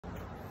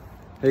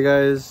Hey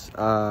guys,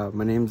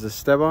 my name is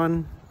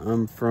Esteban.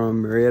 I'm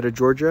from Marietta,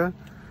 Georgia.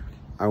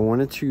 I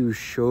wanted to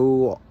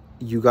show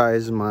you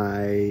guys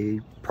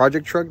my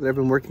project truck that I've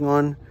been working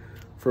on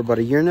for about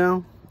a year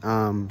now.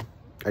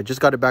 I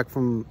just got it back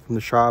from the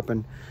shop,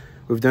 and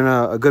we've done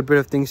a good bit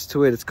of things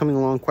to it. It's coming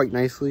along quite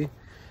nicely,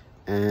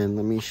 and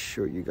let me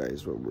show you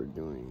guys what we're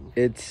doing.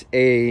 It's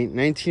a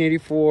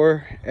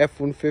 1984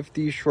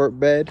 F150 short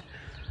bed.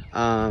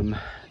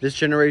 This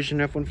generation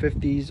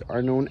F150s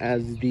are known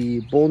as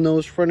the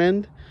Bullnose front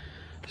end.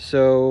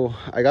 So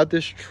I got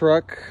this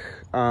truck.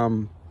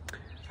 I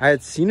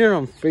had seen it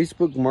on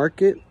Facebook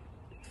Market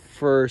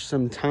for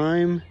some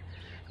time.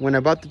 When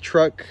I bought the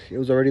truck, it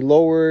was already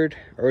lowered,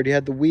 already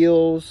had the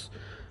wheels.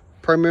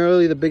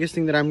 Primarily, the biggest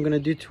thing that I'm gonna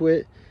do to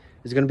it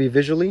is gonna be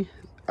visually.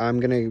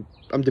 I'm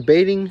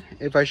debating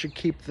if I should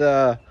keep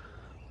the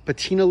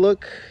patina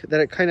look that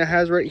it kind of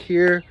has right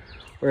here,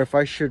 or if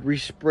I should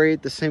respray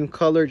it the same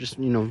color, just,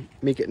 you know,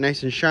 make it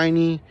nice and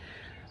shiny.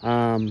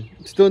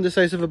 Still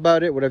indecisive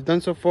about it. What I've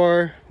done so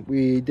far,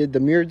 we did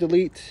the mirror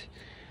delete.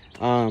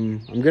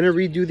 I'm gonna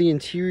redo the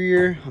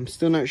interior. I'm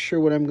still not sure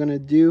what I'm gonna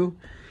do.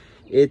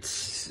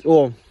 This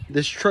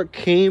truck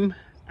came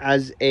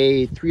as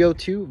a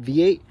 302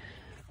 V8,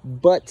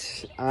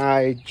 but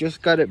I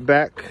just got it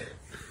back.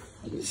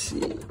 Let me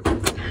see.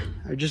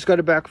 I just got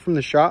it back from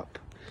the shop,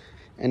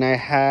 and I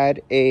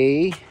had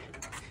a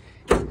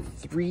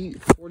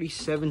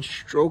 347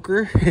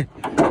 stroker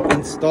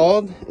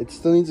installed. It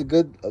still needs a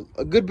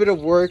good bit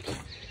of work,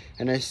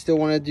 and I still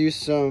want to do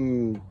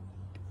some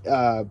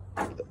what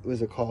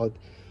is it called,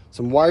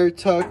 some wire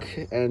tuck,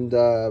 and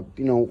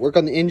you know, work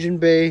on the engine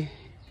bay,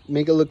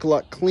 make it look a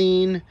lot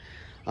clean.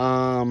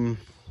 I'm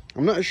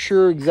not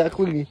sure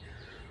exactly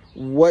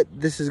what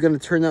this is going to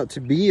turn out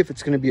to be, if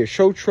it's going to be a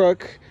show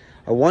truck.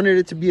 I wanted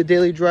it to be a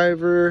daily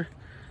driver.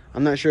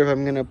 I'm not sure if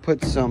I'm gonna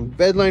put some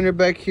bed liner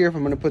back here, if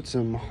I'm gonna put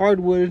some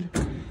hardwood.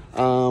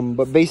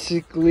 But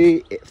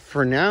basically,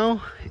 for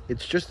now,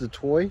 it's just a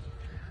toy.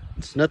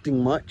 It's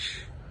nothing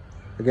much.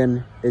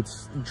 Again,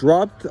 it's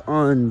dropped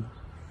on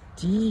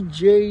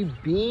DJ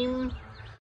Beam